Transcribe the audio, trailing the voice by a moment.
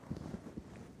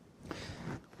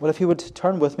Well, if you would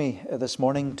turn with me this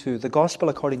morning to the Gospel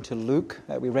according to Luke.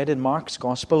 We read in Mark's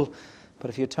Gospel, but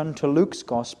if you turn to Luke's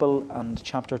Gospel and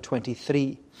chapter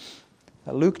 23.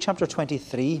 Luke chapter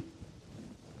 23.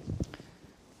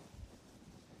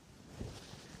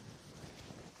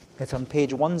 It's on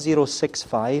page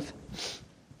 1065,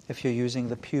 if you're using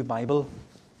the Pew Bible.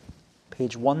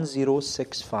 Page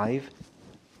 1065.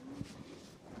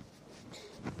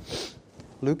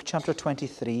 Luke chapter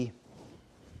 23.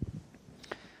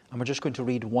 And we're just going to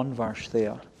read one verse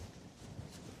there.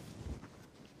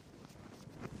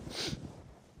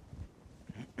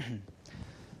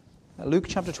 Luke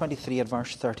chapter 23 at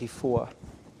verse 34.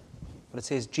 But it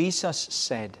says, Jesus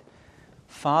said,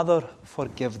 Father,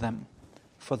 forgive them,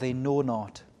 for they know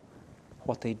not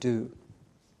what they do.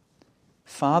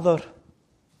 Father,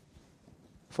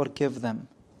 forgive them,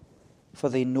 for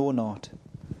they know not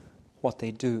what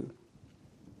they do.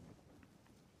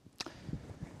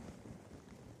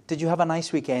 Did you have a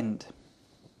nice weekend?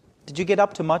 Did you get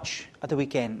up to much at the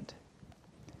weekend?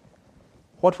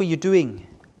 What were you doing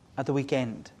at the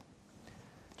weekend?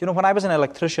 You know, when I was an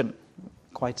electrician,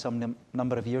 quite some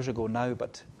number of years ago now,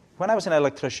 but when I was an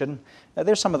electrician,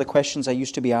 there's some of the questions I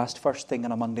used to be asked first thing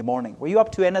on a Monday morning. Were you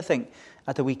up to anything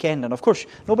at the weekend? And of course,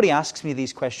 nobody asks me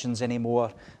these questions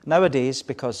anymore nowadays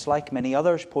because, like many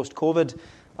others, post-COVID,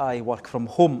 I work from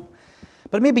home.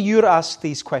 But maybe you're asked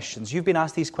these questions. You've been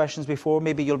asked these questions before.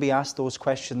 Maybe you'll be asked those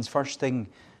questions first thing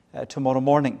tomorrow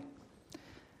morning.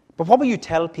 But what will you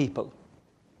tell people?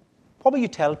 What will you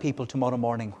tell people tomorrow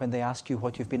morning when they ask you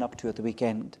what you've been up to at the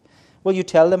weekend? Will you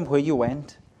tell them where you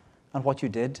went and what you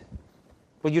did?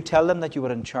 Will you tell them that you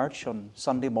were in church on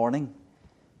Sunday morning?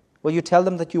 Will you tell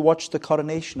them that you watched the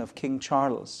coronation of King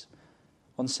Charles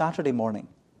on Saturday morning?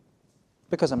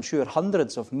 Because I'm sure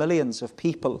hundreds of millions of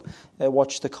people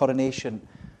watched the coronation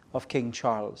of King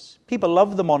Charles. People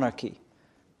love the monarchy.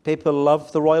 People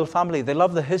love the royal family. They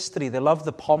love the history. They love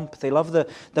the pomp. They love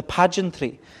the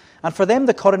pageantry. And for them,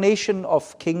 the coronation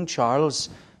of King Charles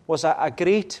was a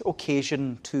great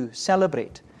occasion to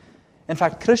celebrate. In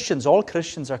fact, all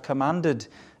Christians are commanded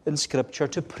in Scripture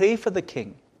to pray for the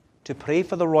king, to pray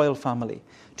for the royal family,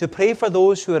 to pray for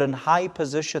those who are in high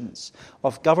positions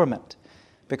of government.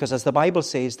 Because as the Bible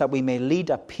says, that we may lead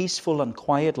a peaceful and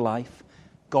quiet life,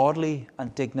 godly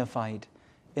and dignified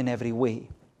in every way.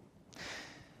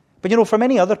 But you know, for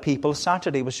many other people,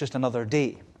 Saturday was just another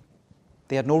day.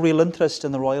 They had no real interest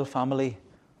in the royal family,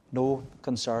 no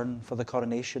concern for the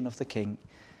coronation of the king.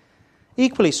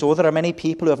 Equally so, there are many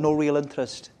people who have no real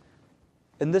interest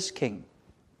in this king,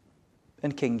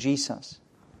 in King Jesus.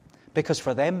 Because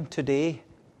for them today,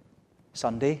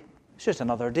 Sunday, it's just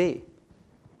another day.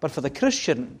 But for the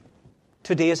Christian,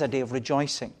 today is a day of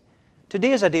rejoicing.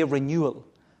 Today is a day of renewal.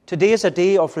 Today is a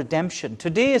day of redemption.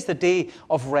 Today is the day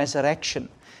of resurrection.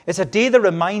 It's a day that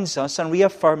reminds us and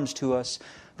reaffirms to us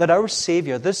that our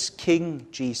Savior, this King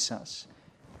Jesus,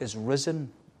 is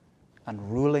risen and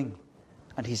ruling,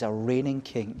 and He's a reigning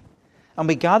King. And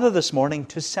we gather this morning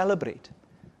to celebrate.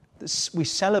 We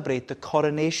celebrate the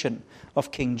coronation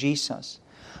of King Jesus.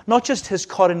 Not just His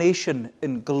coronation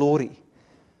in glory,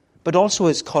 but also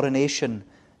His coronation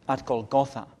at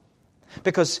Golgotha.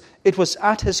 Because it was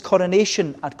at His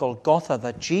coronation at Golgotha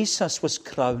that Jesus was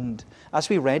crowned. As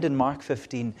we read in Mark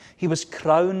 15, He was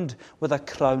crowned with a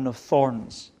crown of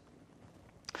thorns.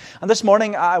 And this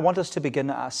morning I want us to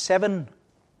begin a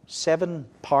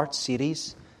seven-part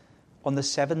series on the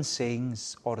seven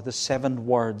sayings or the seven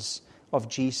words of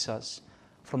Jesus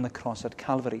from the cross at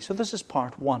Calvary. So this is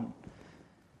part 1.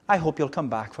 I hope you'll come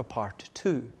back for part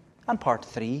 2 and part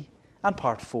 3 and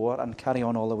part 4 and carry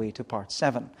on all the way to part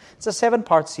 7. It's a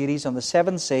 7-part series on the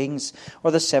 7 sayings or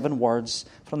the 7 words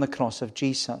from the cross of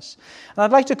Jesus. And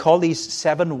I'd like to call these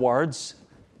 7 words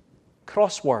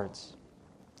crosswords.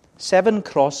 7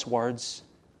 crosswords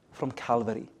from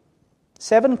Calvary.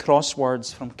 7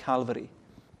 crosswords from Calvary.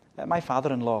 My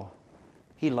father-in-law,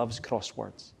 he loves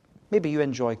crosswords. Maybe you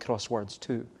enjoy crosswords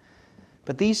too.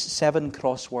 But these 7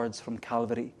 crosswords from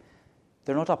Calvary,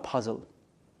 they're not a puzzle.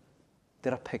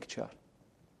 They're a picture.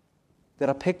 They're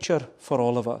a picture for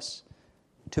all of us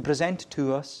to present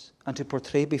to us and to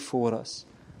portray before us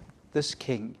this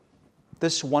King,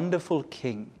 this wonderful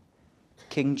King,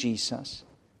 King Jesus.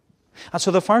 And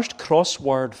so the first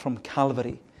crossword from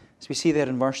Calvary, as we see there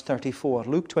in verse 34,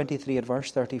 Luke 23 at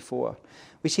verse 34,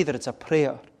 we see that it's a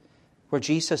prayer where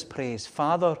Jesus prays,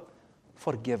 Father,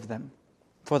 forgive them,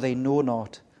 for they know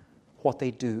not what they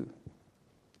do.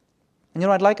 And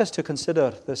I'd like us to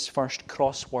consider this first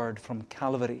crossword from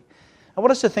Calvary. I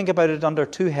want us to think about it under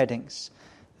 2 headings,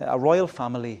 a royal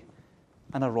family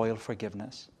and a royal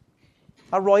forgiveness.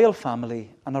 A royal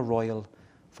family and a royal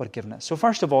forgiveness. So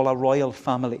first of all, a royal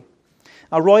family.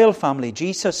 A royal family.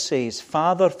 Jesus says,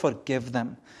 Father, forgive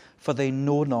them, for they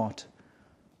know not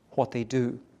what they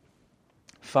do.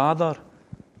 Father,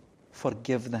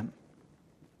 forgive them.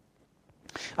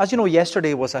 As you know,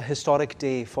 yesterday was a historic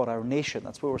day for our nation.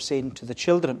 That's what we were saying to the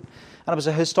children. And it was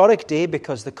a historic day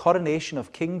because the coronation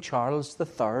of King Charles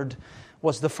III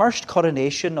was the first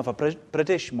coronation of a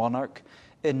British monarch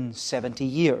in 70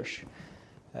 years.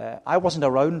 I wasn't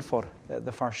around for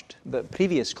the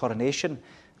previous coronation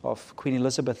of Queen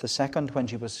Elizabeth II when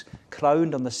she was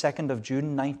crowned on the 2nd of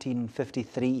June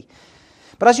 1953.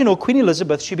 But as you know, Queen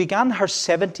Elizabeth, she began her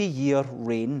 70-year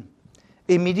reign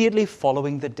immediately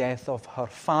following the death of her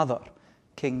father,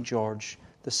 King George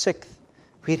VI,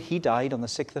 where he died on the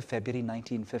 6th of February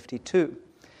 1952.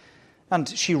 And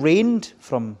she reigned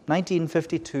from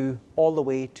 1952 all the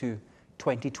way to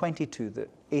 2022, the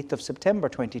 8th of September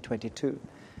 2022.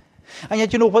 And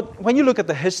yet, you know what? When you look at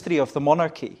the history of the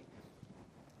monarchy,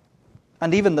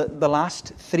 and even the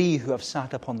last three who have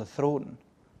sat upon the throne,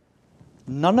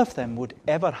 none of them would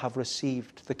ever have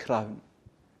received the crown.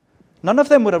 None of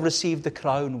them would have received the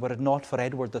crown were it not for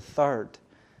Edward III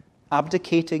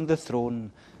abdicating the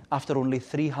throne after only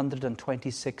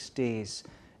 326 days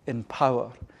in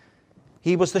power.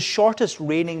 He was the shortest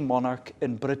reigning monarch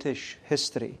in British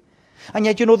history. And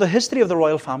yet, you know, the history of the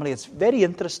royal family, it's very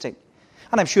interesting.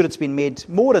 And I'm sure it's been made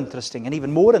more interesting and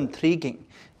even more intriguing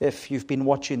if you've been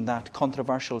watching that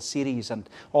controversial series and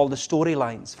all the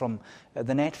storylines from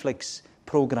the Netflix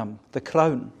program, The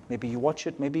Crown. Maybe you watch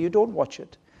it, maybe you don't watch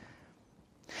it.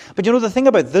 But you know, the thing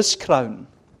about this crown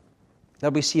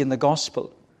that we see in the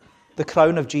gospel, the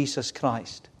crown of Jesus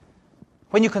Christ,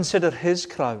 when you consider his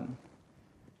crown,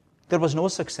 there was no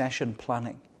succession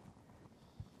planning.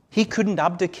 He couldn't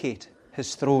abdicate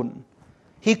his throne.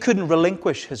 He couldn't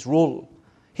relinquish his role.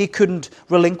 He couldn't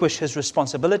relinquish his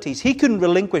responsibilities. He couldn't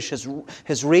relinquish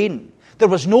his reign. There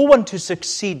was no one to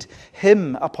succeed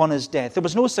him upon his death. There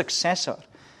was no successor.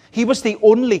 He was the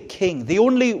only king, the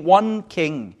only one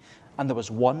king. And there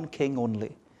was one king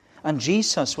only. And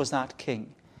Jesus was that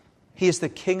king. He is the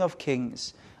King of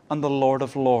kings and the Lord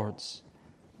of lords.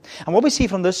 And what we see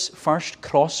from this first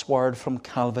crossword from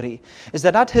Calvary is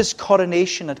that at his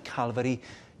coronation at Calvary,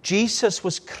 Jesus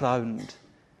was crowned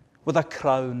with a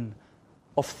crown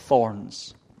of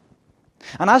thorns.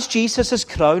 And as Jesus is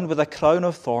crowned with a crown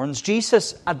of thorns,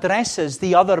 Jesus addresses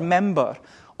the other member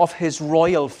of his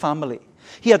royal family.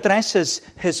 He addresses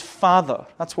his Father.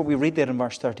 That's what we read there in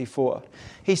verse 34.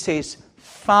 He says,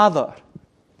 Father,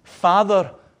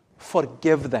 Father,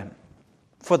 forgive them,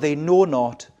 for they know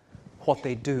not what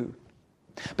they do.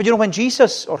 But you know, when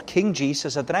Jesus, or King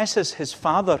Jesus, addresses his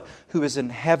Father who is in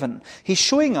heaven, he's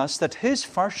showing us that his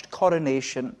first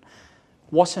coronation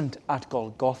wasn't at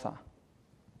Golgotha.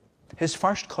 His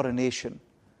first coronation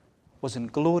was in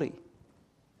glory.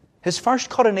 His first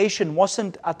coronation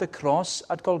wasn't at the cross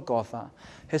at Golgotha.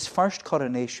 His first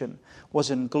coronation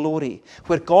was in glory,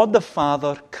 where God the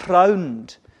Father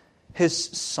crowned his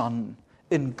Son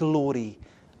in glory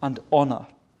and honor.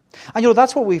 And you know,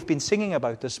 that's what we've been singing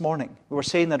about this morning. We were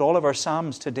saying that all of our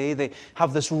psalms today, they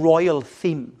have this royal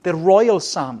theme. They're royal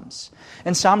psalms.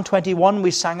 In Psalm 21,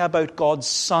 we sang about God's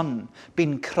Son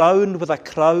being crowned with a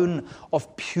crown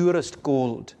of purest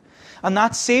gold. And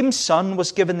that same Son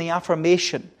was given the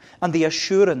affirmation and the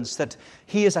assurance that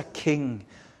he is a king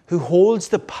who holds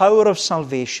the power of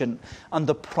salvation and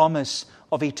the promise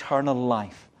of eternal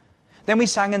life. Then we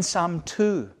sang in Psalm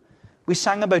 2. We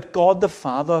sang about God the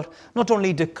Father not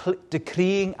only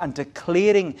decreeing and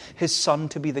declaring his Son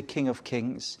to be the King of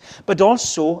Kings, but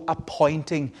also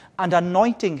appointing and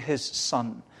anointing his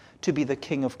Son to be the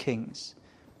King of Kings.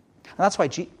 And that's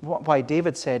why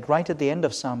David said right at the end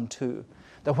of Psalm 2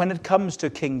 that when it comes to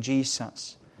King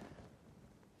Jesus,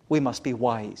 we must be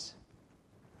wise.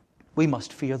 We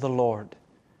must fear the Lord.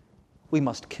 We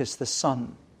must kiss the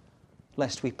Son,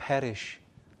 lest we perish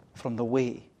from the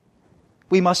way.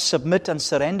 We must submit and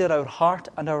surrender our heart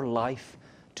and our life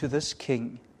to this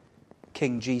King,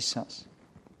 King Jesus.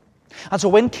 And so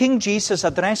when King Jesus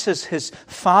addresses his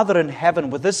Father in heaven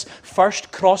with this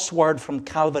first crossword from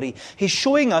Calvary, he's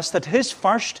showing us that his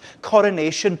first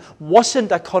coronation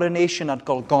wasn't a coronation at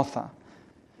Golgotha.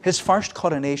 His first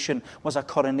coronation was a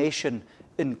coronation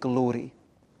in glory.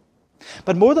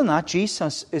 But more than that,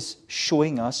 Jesus is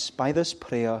showing us by this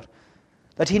prayer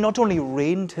that he not only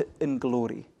reigned in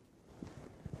glory,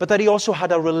 but that he also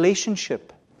had a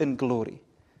relationship in glory.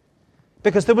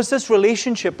 Because there was this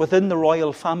relationship within the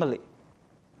royal family.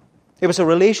 It was a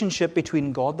relationship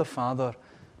between God the Father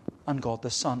and God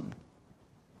the Son.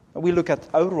 We look at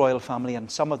our royal family,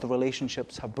 and some of the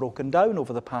relationships have broken down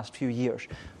over the past few years.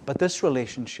 But this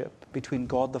relationship between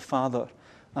God the Father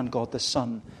and God the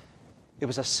Son, it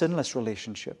was a sinless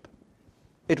relationship.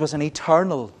 It was an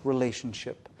eternal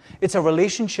relationship. It's a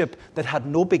relationship that had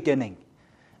no beginning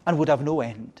and would have no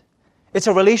end. It's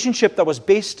a relationship that was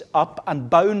based up and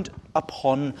bound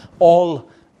upon all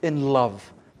in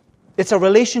love. It's a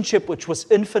relationship which was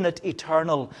infinite,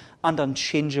 eternal, and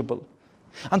unchangeable.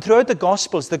 And throughout the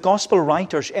Gospels, the Gospel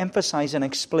writers emphasize and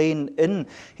explain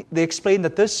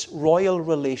that this royal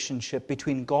relationship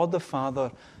between God the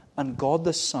Father and God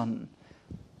the Son,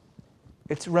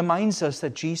 it reminds us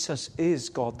that Jesus is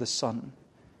God the Son.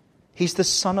 He's the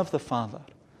Son of the Father.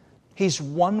 He's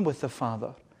one with the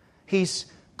Father. He's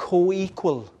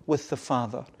co-equal with the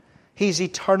Father. He's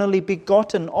eternally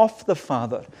begotten of the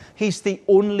Father. He's the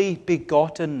only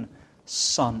begotten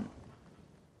Son.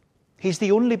 He's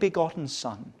the only begotten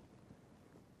Son.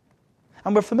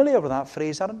 And we're familiar with that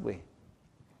phrase, aren't we?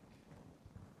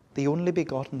 The only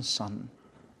begotten Son.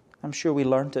 I'm sure we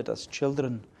learnt it as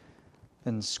children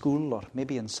in school or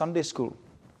maybe in Sunday school.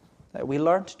 We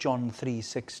learnt John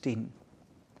 3:16.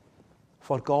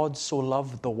 For God so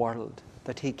loved the world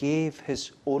that He gave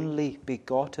His only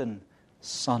begotten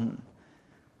Son,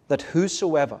 that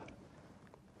whosoever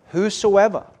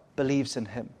believes in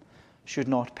Him should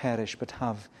not perish but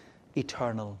have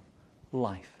eternal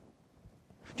life.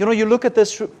 You know, you look at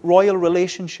this royal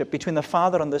relationship between the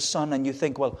Father and the Son and you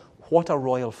think, well, what a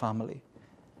royal family.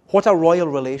 What a royal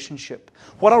relationship.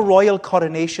 What a royal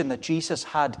coronation that Jesus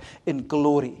had in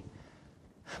glory.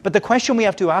 But the question we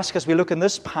have to ask as we look in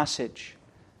this passage,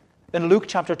 in Luke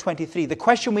chapter 23, the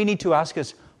question we need to ask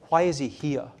is, why is He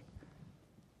here?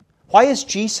 Why is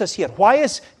Jesus here? Why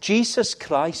is Jesus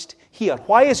Christ here?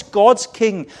 Why is God's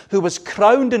King, who was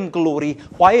crowned in glory,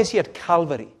 why is He at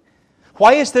Calvary?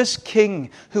 Why is this King,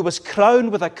 who was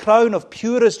crowned with a crown of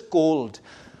purest gold,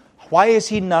 why is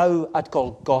He now at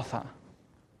Golgotha?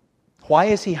 Why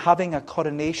is He having a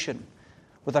coronation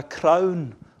with a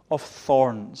crown of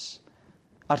thorns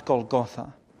at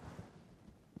Golgotha?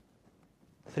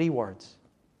 3 words.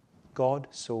 God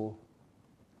so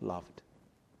loved.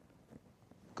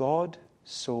 God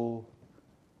so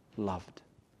loved.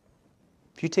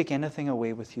 If you take anything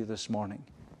away with you this morning,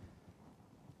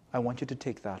 I want you to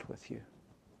take that with you.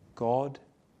 God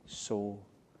so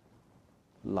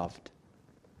loved.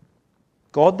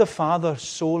 God the Father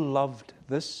so loved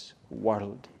this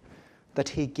world that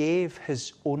He gave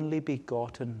His only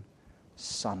begotten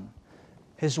Son,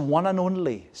 His one and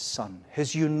only Son,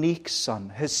 His unique Son,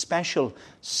 His special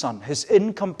Son, His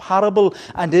incomparable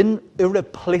and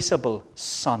irreplaceable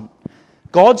Son.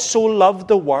 God so loved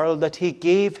the world that He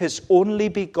gave His only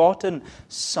begotten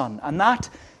Son. And that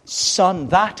Son,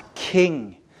 that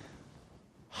King,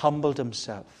 humbled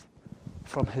Himself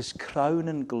from His crown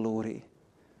and glory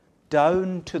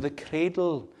down to the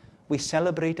cradle we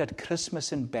celebrate at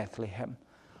Christmas in Bethlehem,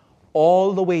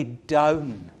 all the way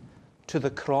down to the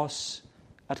cross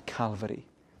at Calvary.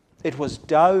 It was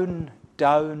down,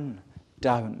 down,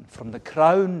 down, from the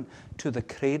crown to the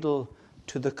cradle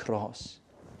to the cross.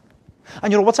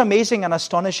 And you know what's amazing and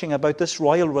astonishing about this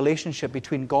royal relationship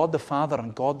between God the Father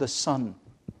and God the Son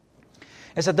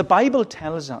is that the Bible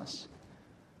tells us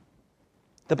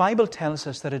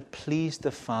that it pleased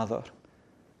the Father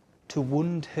to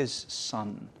wound His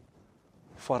Son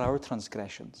for our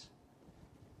transgressions.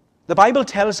 The Bible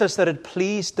tells us that it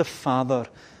pleased the Father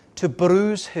to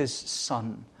bruise His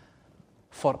Son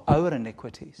for our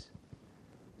iniquities.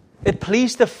 It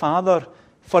pleased the Father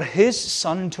for His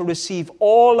Son to receive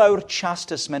all our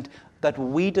chastisement that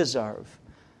we deserve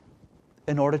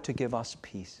in order to give us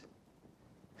peace.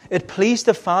 It pleased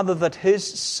the Father that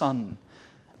His Son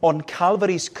on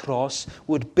Calvary's cross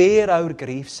would bear our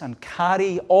griefs and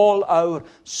carry all our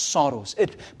sorrows.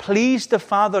 It pleased the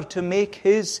Father to make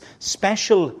His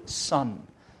special Son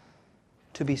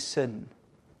to be sin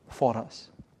for us,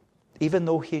 even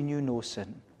though He knew no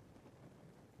sin.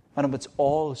 And it was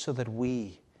all so that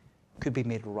we could be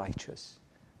made righteous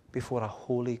before a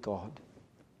holy God.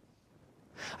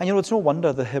 And you know, it's no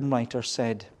wonder the hymn writer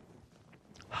said,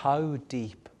 how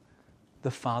deep the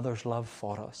Father's love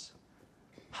for us,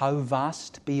 how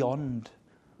vast beyond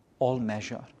all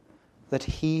measure, that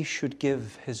He should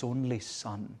give His only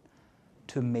Son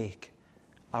to make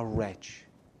a wretch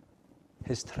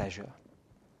His treasure.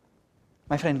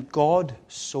 My friend, God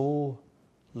so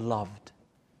loved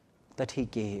that He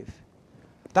gave.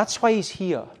 That's why He's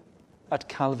here at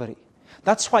Calvary.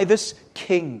 That's why this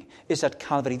King is at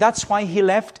Calvary. That's why He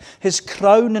left His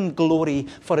crown in glory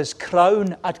for His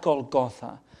crown at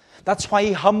Golgotha. That's why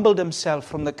he humbled himself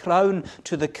from the crown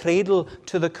to the cradle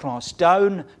to the cross.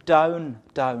 Down, down,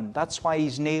 down. That's why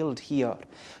he's nailed here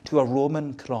to a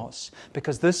Roman cross.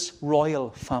 Because this royal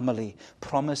family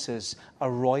promises a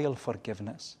royal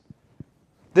forgiveness.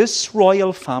 This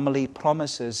royal family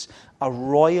promises a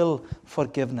royal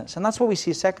forgiveness. And that's what we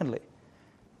see secondly.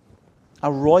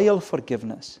 A royal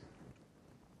forgiveness.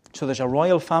 So there's a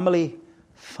royal family,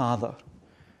 Father.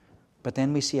 But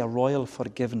then we see a royal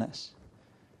forgiveness,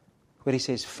 where he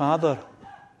says, Father,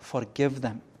 forgive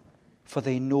them, for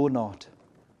they know not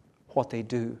what they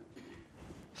do.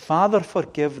 Father,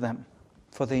 forgive them,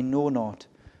 for they know not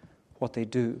what they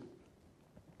do.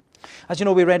 As you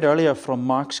know, we read earlier from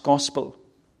Mark's Gospel,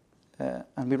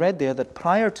 and we read there that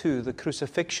prior to the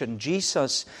crucifixion,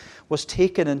 Jesus was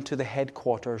taken into the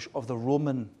headquarters of the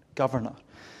Roman governor.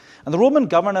 And the Roman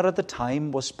governor at the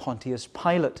time was Pontius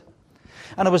Pilate.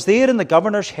 And it was there in the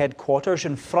governor's headquarters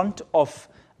in front of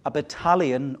a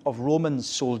battalion of Roman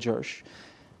soldiers.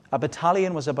 A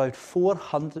battalion was about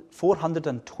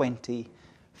 420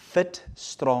 fit,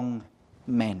 strong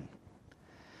men.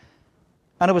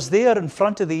 And it was there in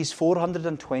front of these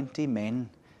 420 men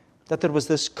that there was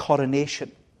this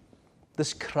coronation,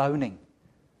 this crowning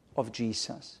of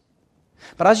Jesus.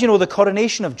 But as you know, the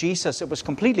coronation of Jesus, it was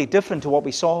completely different to what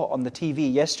we saw on the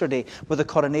TV yesterday with the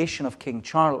coronation of King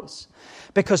Charles.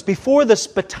 Because before this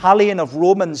battalion of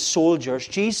Roman soldiers,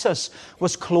 Jesus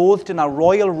was clothed in a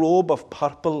royal robe of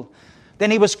purple. Then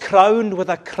he was crowned with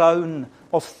a crown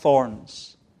of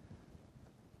thorns.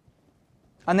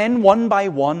 And then one by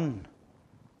one,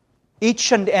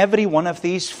 each and every one of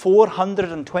these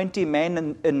 420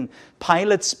 men in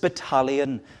Pilate's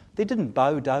battalion, they didn't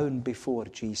bow down before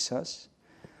Jesus.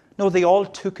 No, they all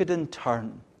took it in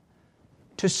turn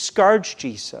to scourge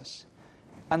Jesus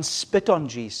and spit on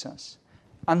Jesus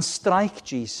and strike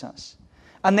Jesus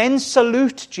and then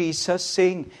salute Jesus,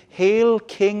 saying, Hail,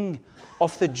 King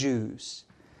of the Jews.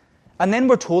 And then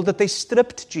we're told that they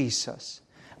stripped Jesus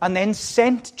and then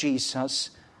sent Jesus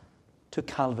to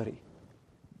Calvary.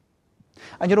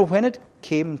 And you know, when it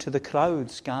came to the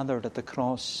crowds gathered at the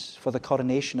cross for the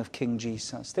coronation of King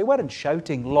Jesus, they weren't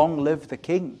shouting, Long live the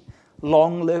King!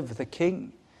 Long live the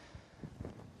King!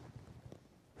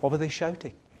 What were they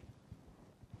shouting?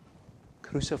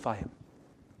 Crucify him!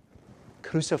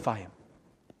 Crucify him!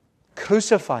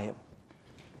 Crucify him!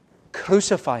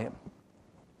 Crucify him!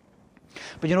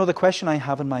 But you know, the question I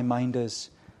have in my mind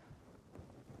is,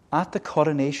 at the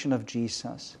coronation of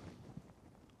Jesus,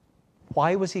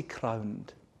 why was he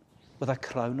crowned with a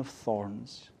crown of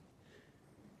thorns?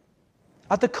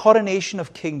 At the coronation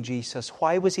of King Jesus,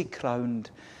 why was he crowned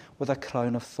with a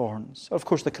crown of thorns? Of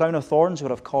course, the crown of thorns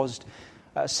would have caused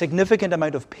a significant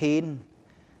amount of pain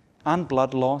and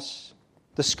blood loss.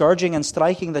 The scourging and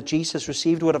striking that Jesus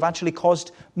received would have actually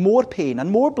caused more pain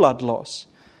and more blood loss.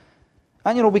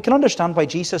 And you know, we can understand why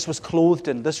Jesus was clothed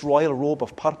in this royal robe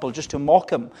of purple, just to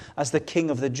mock him as the King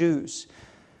of the Jews.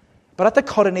 But at the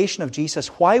coronation of Jesus,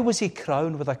 why was he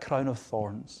crowned with a crown of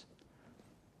thorns?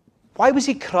 Why was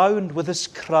he crowned with this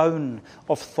crown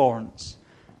of thorns?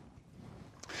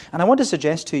 And I want to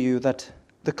suggest to you that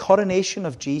the coronation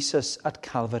of Jesus at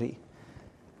Calvary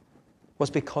was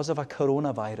because of a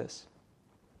coronavirus.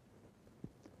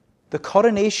 The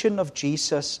coronation of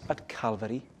Jesus at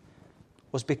Calvary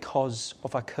was because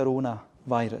of a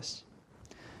coronavirus.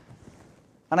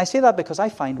 And I say that because I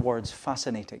find words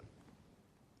fascinating.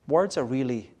 Words are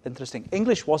really interesting.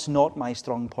 English was not my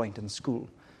strong point in school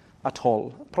at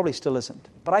all. Probably still isn't.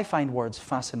 But I find words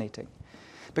fascinating.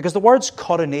 Because the words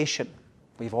coronation,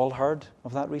 we've all heard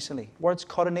of that recently. Words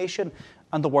coronation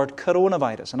and the word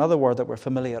coronavirus, another word that we're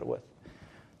familiar with.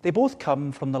 They both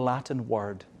come from the Latin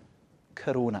word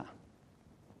corona,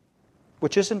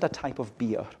 which isn't a type of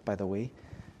beer, by the way.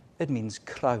 It means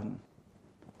crown.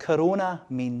 Corona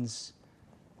means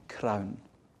crown,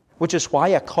 which is why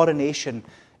a coronation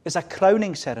is a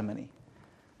crowning ceremony.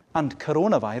 And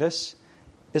coronavirus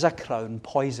is a crown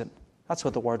poison. That's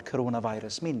what the word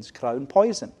coronavirus means, crown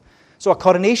poison. So a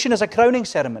coronation is a crowning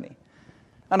ceremony,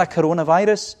 and a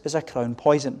coronavirus is a crown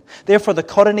poison. Therefore, the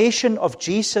coronation of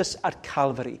Jesus at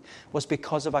Calvary was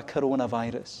because of a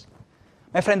coronavirus.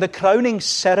 My friend, the crowning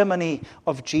ceremony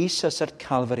of Jesus at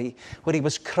Calvary, where he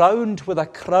was crowned with a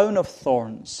crown of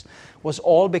thorns, was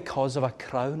all because of a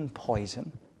crown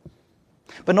poison.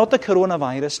 But not the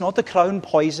coronavirus, not the crown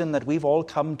poison that we've all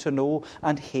come to know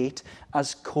and hate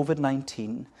as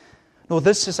COVID-19. No,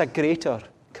 this is a greater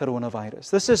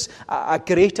coronavirus. This is a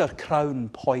greater crown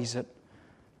poison.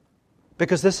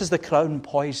 Because this is the crown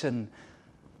poison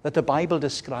that the Bible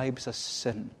describes as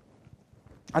sin.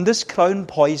 And this crown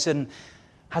poison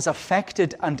has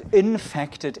affected and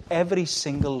infected every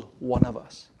single one of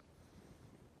us.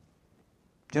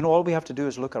 Do you know, all we have to do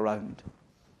is look around.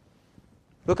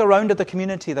 Look around at the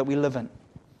community that we live in.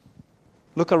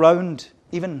 Look around,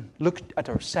 even look at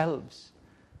ourselves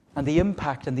and the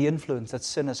impact and the influence that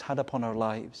sin has had upon our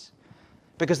lives.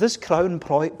 Because this crown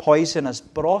poison has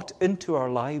brought into our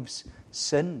lives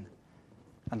sin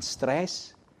and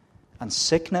stress and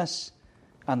sickness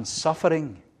and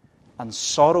suffering and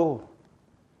sorrow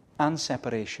and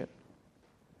separation.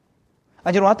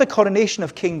 And you know, at the coronation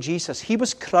of King Jesus, he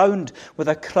was crowned with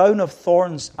a crown of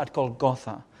thorns at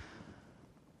Golgotha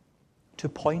to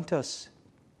point us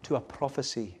to a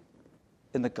prophecy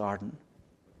in the garden.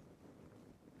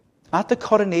 At the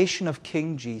coronation of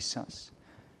King Jesus,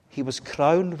 he was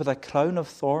crowned with a crown of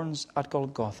thorns at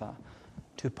Golgotha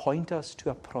to point us to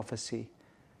a prophecy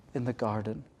in the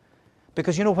garden.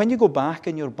 Because, you know, when you go back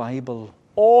in your Bible,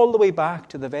 all the way back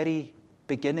to the very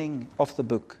beginning of the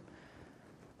book,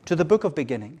 to the book of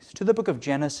beginnings, to the book of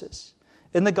Genesis,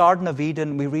 in the Garden of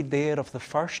Eden, we read there of the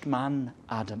first man,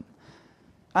 Adam.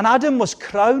 And Adam was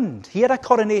crowned. He had a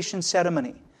coronation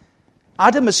ceremony.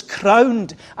 Adam is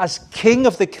crowned as king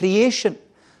of the creation.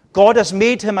 God has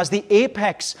made him as the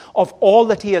apex of all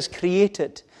that he has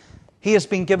created. He has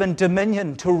been given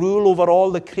dominion to rule over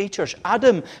all the creatures.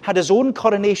 Adam had his own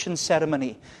coronation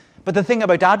ceremony. But the thing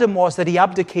about Adam was that he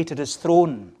abdicated his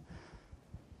throne.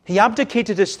 He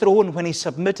abdicated his throne when he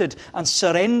submitted and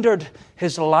surrendered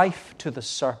his life to the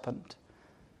serpent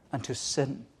and to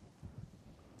sin.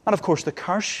 And of course, the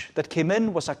curse that came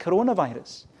in was a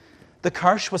coronavirus. The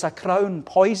curse was a crown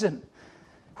poison,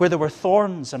 where there were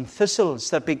thorns and thistles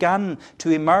that began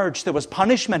to emerge. There was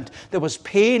punishment, there was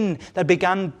pain that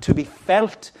began to be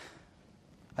felt.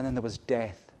 And then there was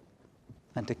death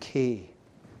and decay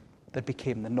that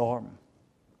became the norm.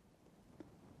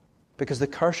 Because the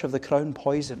curse of the crown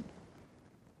poison,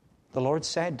 the Lord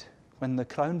said, when the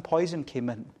crown poison came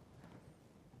in,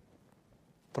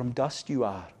 from dust you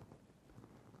are,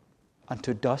 and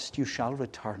to dust you shall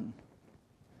return.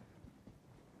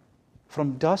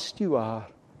 From dust you are,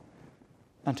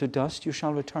 and to dust you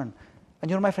shall return. And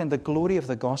you know, my friend, the glory of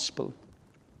the gospel,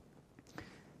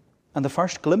 and the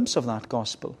first glimpse of that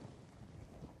gospel,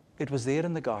 it was there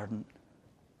in the garden,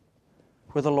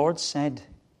 where the Lord said,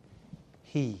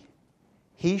 He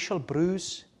shall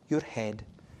bruise your head,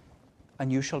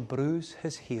 and you shall bruise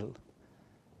his heel.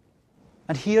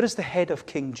 And here is the head of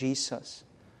King Jesus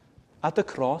at the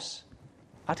cross,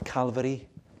 at Calvary,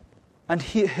 and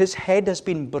his head has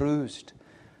been bruised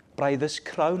by this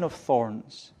crown of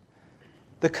thorns,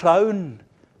 the crown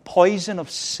poison of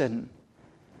sin.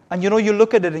 And you know, you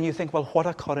look at it and you think, well, what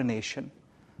a coronation.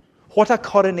 What a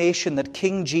coronation that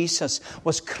King Jesus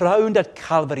was crowned at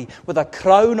Calvary with a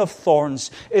crown of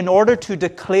thorns in order to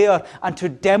declare and to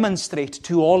demonstrate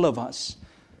to all of us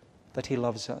that he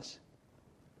loves us.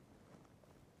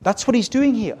 That's what he's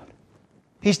doing here.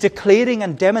 He's declaring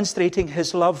and demonstrating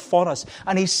his love for us.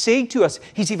 And he's saying to us,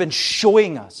 he's even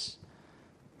showing us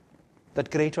that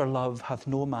greater love hath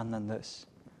no man than this,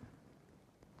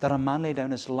 that a man lay down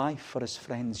his life for his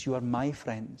friends. You are my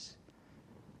friends,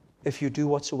 if you do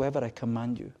whatsoever I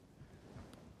command you.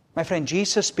 My friend,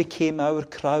 Jesus became our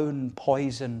crown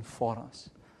poison for us.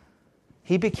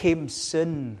 He became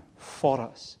sin for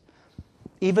us,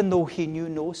 even though he knew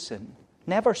no sin,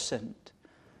 never sinned.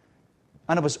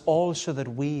 And it was all so that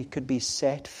we could be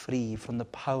set free from the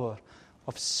power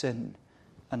of sin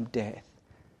and death.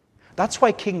 That's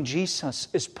why King Jesus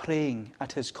is praying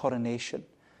at his coronation.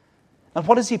 And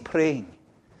what is he praying?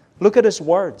 Look at his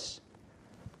words.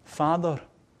 Father,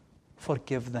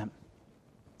 forgive them,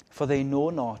 for they know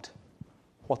not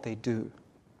what they do.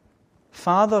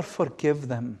 Father, forgive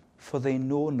them, for they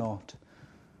know not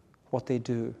what they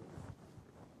do.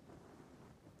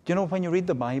 Do you know, when you read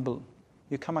the Bible,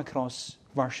 you come across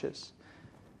verses.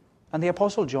 And the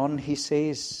Apostle John, he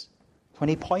says, when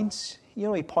he points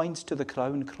to the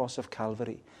crown cross of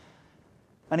Calvary,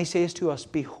 and he says to us,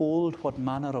 behold what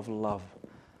manner of love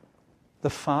the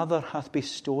Father hath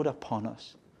bestowed upon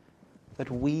us,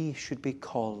 that we should be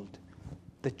called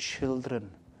the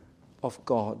children of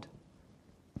God.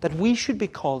 That we should be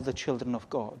called the children of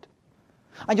God.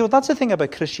 And you know, that's the thing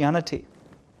about Christianity.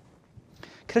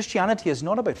 Christianity is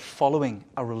not about following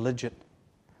a religion.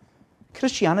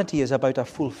 Christianity is about a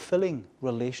fulfilling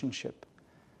relationship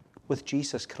with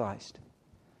Jesus Christ,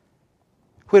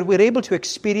 where we're able to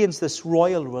experience this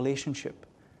royal relationship.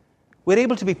 We're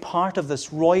able to be part of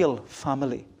this royal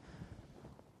family.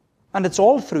 And it's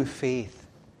all through faith.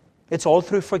 It's all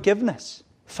through forgiveness,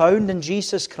 found in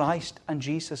Jesus Christ and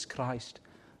Jesus Christ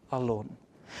alone.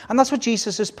 And that's what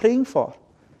Jesus is praying for.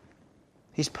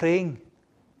 He's praying,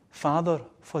 Father,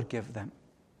 forgive them.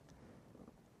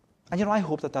 And I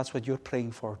hope that that's what you're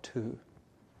praying for too.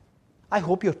 I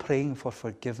hope you're praying for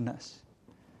forgiveness.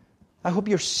 I hope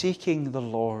you're seeking the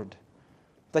Lord,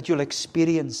 that you'll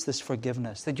experience this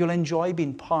forgiveness, that you'll enjoy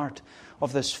being part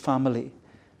of this family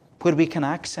where we can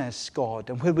access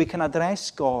God and where we can address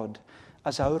God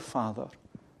as our Father.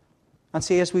 And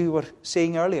say, as we were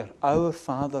saying earlier, our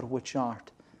Father which art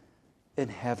in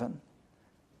heaven.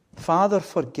 Father,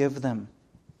 forgive them,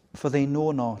 for they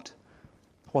know not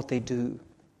what they do.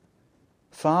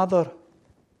 Father,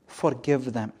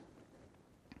 forgive them.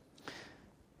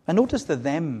 And notice the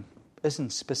them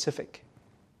isn't specific.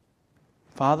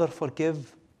 Father,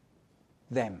 forgive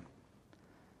them.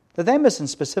 The them isn't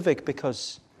specific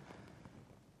because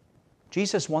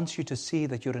Jesus wants you to see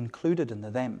that you're included in the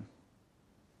them.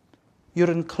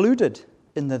 You're included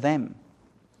in the them.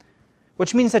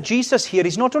 Which means that Jesus here,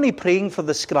 he's not only praying for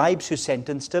the scribes who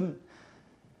sentenced him,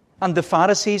 and the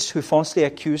Pharisees who falsely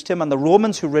accused him, and the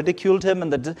Romans who ridiculed him,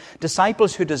 and the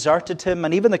disciples who deserted him,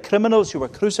 and even the criminals who were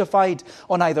crucified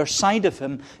on either side of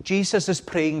him. Jesus is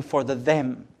praying for the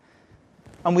them.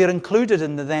 And we are included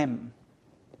in the them.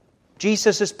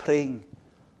 Jesus is praying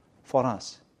for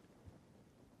us.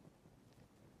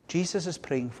 Jesus is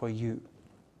praying for you.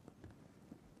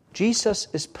 Jesus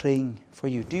is praying for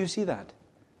you. Do you see that?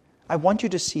 I want you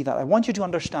to see that. I want you to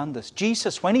understand this.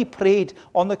 Jesus, when he prayed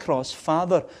on the cross,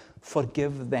 Father,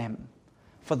 forgive them,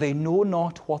 for they know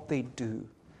not what they do.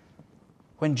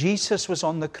 When Jesus was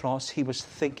on the cross, he was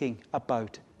thinking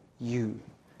about you.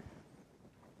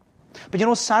 But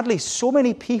sadly, so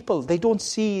many people, they don't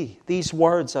see these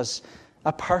words as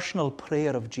a personal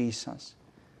prayer of Jesus.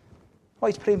 Oh,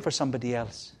 he's praying for somebody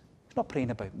else. He's not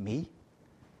praying about me.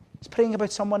 He's praying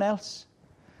about someone else.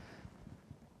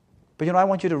 But I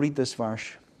want you to read this verse.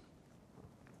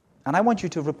 And I want you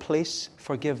to replace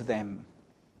forgive them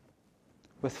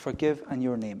with forgive and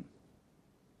your name.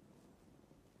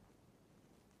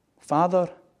 Father,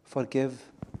 forgive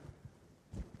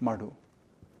Murdo.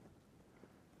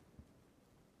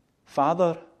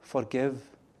 Father, forgive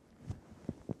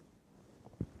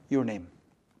your name.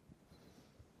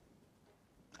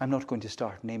 I'm not going to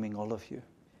start naming all of you,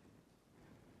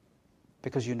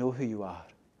 because you know who you are.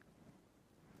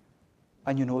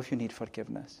 And you know if you need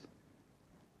forgiveness.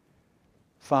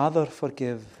 Father,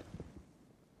 forgive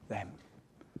them.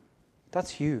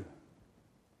 That's you.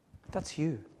 That's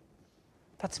you.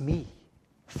 That's me.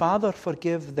 Father,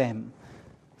 forgive them,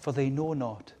 for they know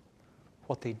not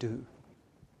what they do.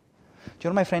 Do you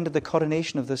know, my friend, at the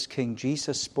coronation of this king,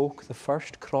 Jesus spoke the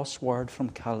first cross word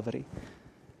from Calvary.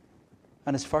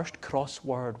 And his first cross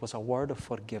word was a word of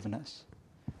forgiveness.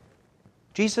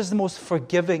 Jesus is the most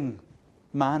forgiving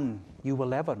man you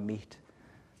will ever meet,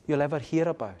 you'll ever hear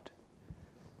about.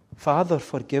 Father,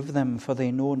 forgive them, for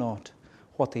they know not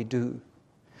what they do.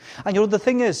 And the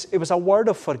thing is, it was a word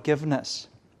of forgiveness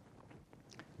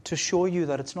to show you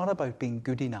that it's not about being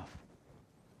good enough.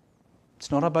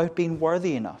 It's not about being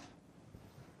worthy enough.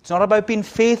 It's not about being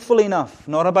faithful enough,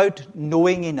 not about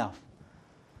knowing enough.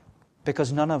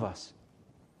 Because none of us,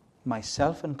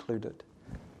 myself included,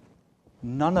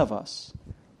 none of us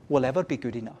will ever be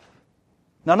good enough.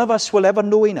 None of us will ever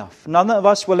know enough. None of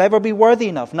us will ever be worthy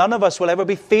enough. None of us will ever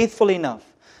be faithful enough.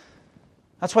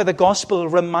 That's why the gospel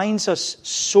reminds us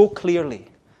so clearly.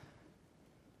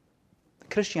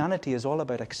 Christianity is all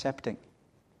about accepting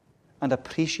and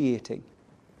appreciating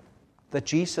that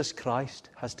Jesus Christ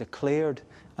has declared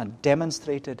and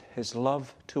demonstrated his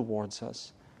love towards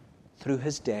us through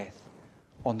his death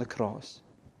on the cross.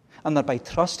 And that by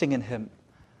trusting in him,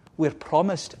 we're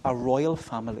promised a royal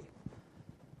family.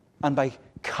 And by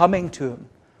coming to him,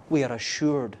 we are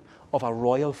assured of a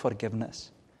royal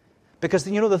forgiveness. Because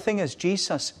the thing is,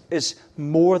 Jesus is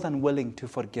more than willing to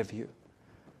forgive you.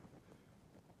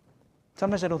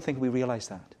 Sometimes I don't think we realize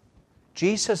that.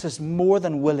 Jesus is more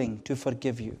than willing to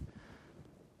forgive you.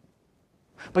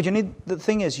 But the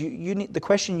thing is, the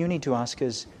question you need to ask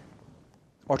is,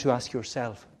 or to ask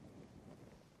yourself,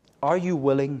 are you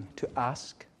willing to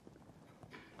ask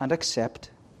and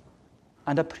accept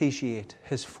and appreciate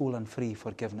his full and free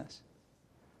forgiveness?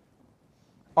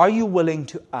 Are you willing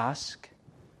to ask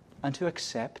and to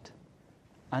accept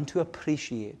and to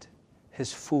appreciate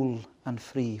his full and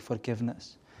free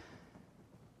forgiveness?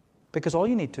 Because all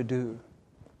you need to do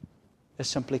is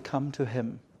simply come to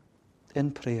him in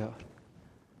prayer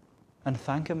and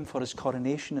thank him for his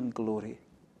coronation in glory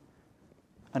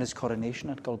and his coronation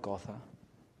at Golgotha.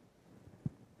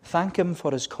 Thank him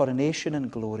for his coronation in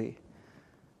glory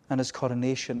and his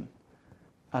coronation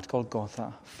at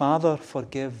Golgotha. Father,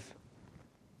 forgive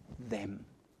them.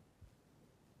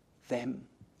 Them.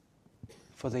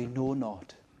 for they know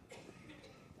not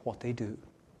what they do.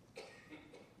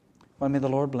 Well, may the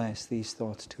Lord bless these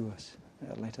thoughts to us.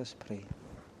 Let us pray.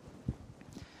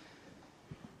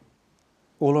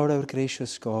 O Lord, our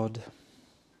gracious God,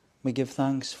 we give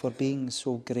thanks for being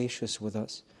so gracious with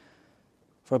us,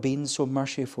 for being so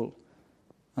merciful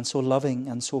and so loving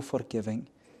and so forgiving,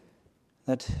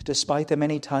 that despite the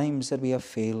many times that we have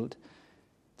failed,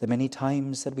 the many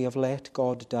times that we have let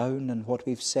God down in what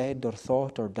we've said or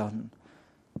thought or done,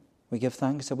 we give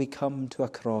thanks that we come to a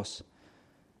cross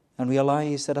and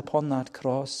realize that upon that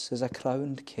cross is a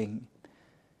crowned King,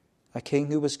 a King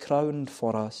who was crowned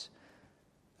for us,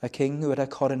 a King who had a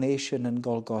coronation in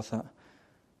Golgotha,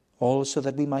 all so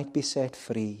that we might be set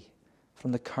free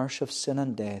from the curse of sin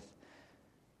and death.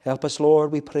 Help us,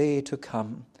 Lord, we pray, to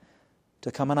come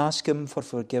and ask Him for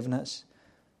forgiveness,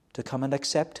 to come and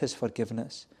accept His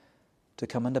forgiveness, to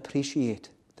come and appreciate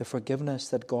the forgiveness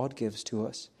that God gives to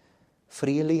us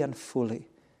freely and fully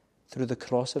through the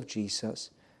cross of Jesus.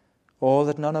 Oh,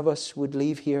 that none of us would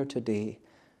leave here today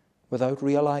without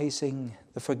realizing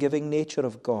the forgiving nature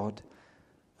of God,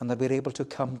 and that we're able to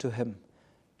come to Him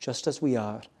just as we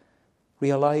are,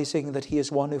 realizing that He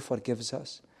is one who forgives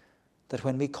us, that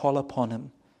when we call upon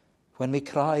Him, when we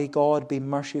cry, God, be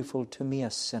merciful to me,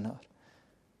 a sinner,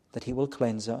 that He will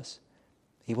cleanse us,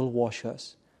 He will wash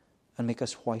us, and make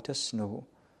us white as snow.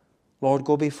 Lord,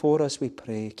 go before us, we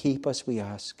pray. Keep us, we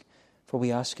ask, for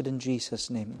we ask it in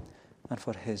Jesus' name and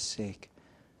for His sake.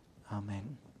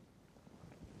 Amen.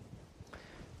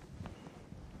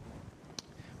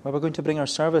 Well, we're going to bring our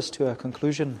service to a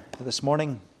conclusion this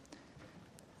morning.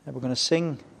 We're going to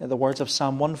sing the words of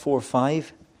Psalm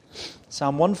 145.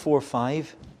 Psalm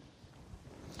 145.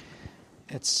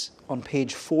 It's on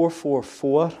page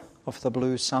 444 of the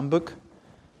Blue Psalm Book.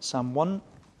 Psalm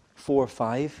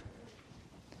 145.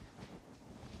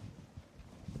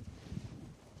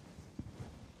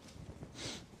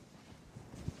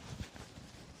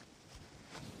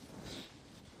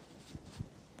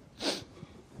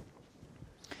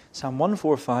 Psalm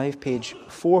 145, page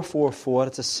 444.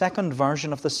 It's a second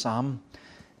version of the psalm,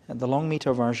 the long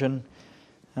meter version,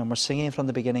 and we're singing from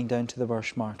the beginning down to the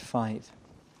verse marked 5.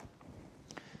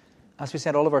 As we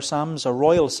said, all of our psalms are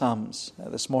royal psalms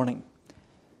this morning.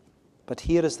 But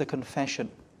here is the confession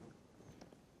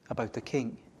about the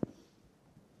King.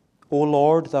 O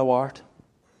Lord, Thou art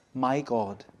my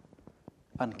God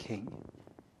and King.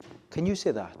 Can you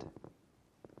say that?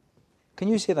 Can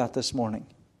you say that this morning?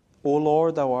 O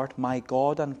Lord, Thou art my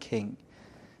God and King.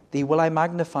 Thee will I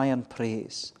magnify and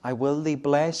praise. I will Thee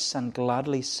bless and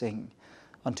gladly sing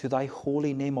unto Thy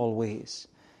holy name always.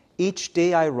 Each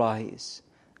day I rise,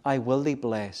 I will Thee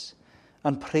bless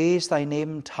and praise Thy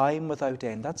name time without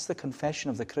end. That's the confession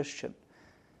of the Christian.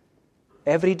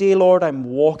 Every day, Lord, I'm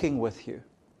walking with You.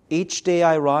 Each day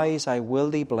I rise, I will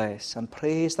Thee bless and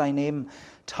praise Thy name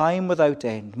time without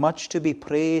end. Much to be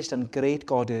praised and great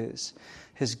God is.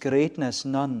 His greatness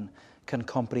none can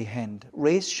comprehend.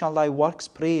 Race shall Thy works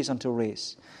praise unto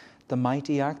race. The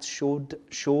mighty acts show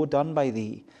done by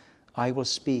Thee. I will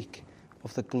speak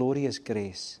of the glorious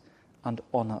grace and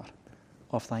honour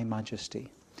of Thy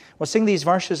majesty. We'll sing these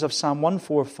verses of Psalm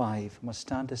 145. We must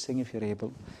stand to sing, if you're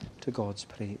able, to God's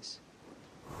praise.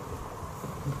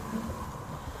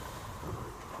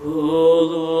 O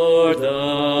Lord,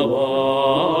 Thou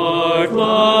art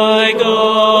my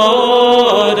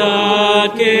God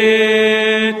and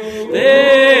King.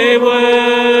 Thee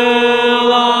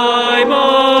will I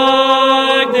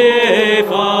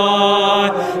magnify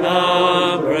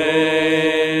and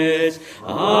praise.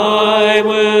 I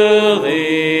will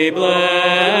Thee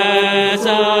bless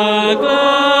and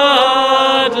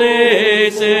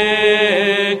gladly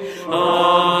sing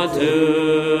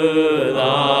unto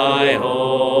Thy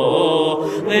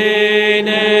holy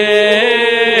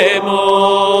name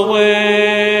always.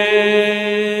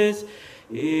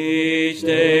 Each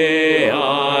day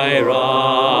I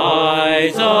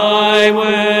rise, I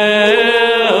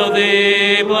will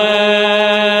Thee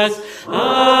bless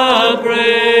and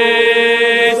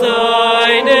praise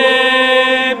Thy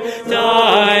name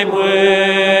time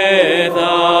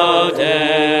without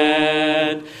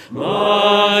end.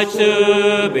 Much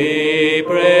to be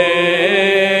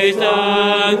praised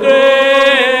and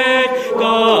great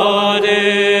God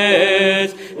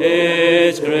is.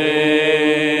 His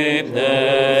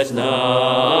greatness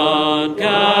none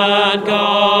can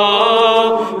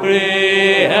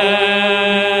comprehend.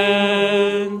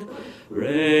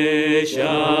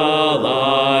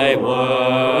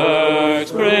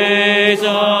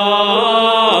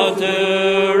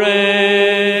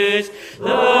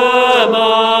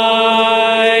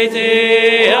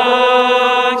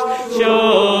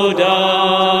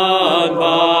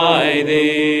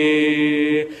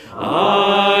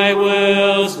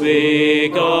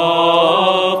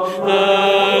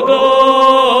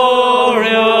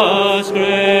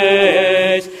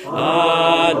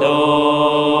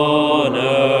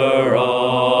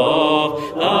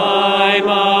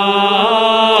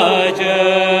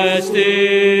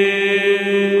 majesty.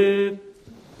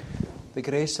 The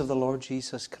grace of the Lord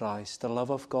Jesus Christ, the love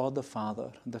of God the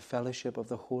Father, and the fellowship of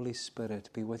the Holy Spirit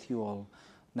be with you all,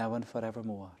 now and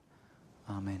forevermore.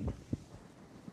 Amen.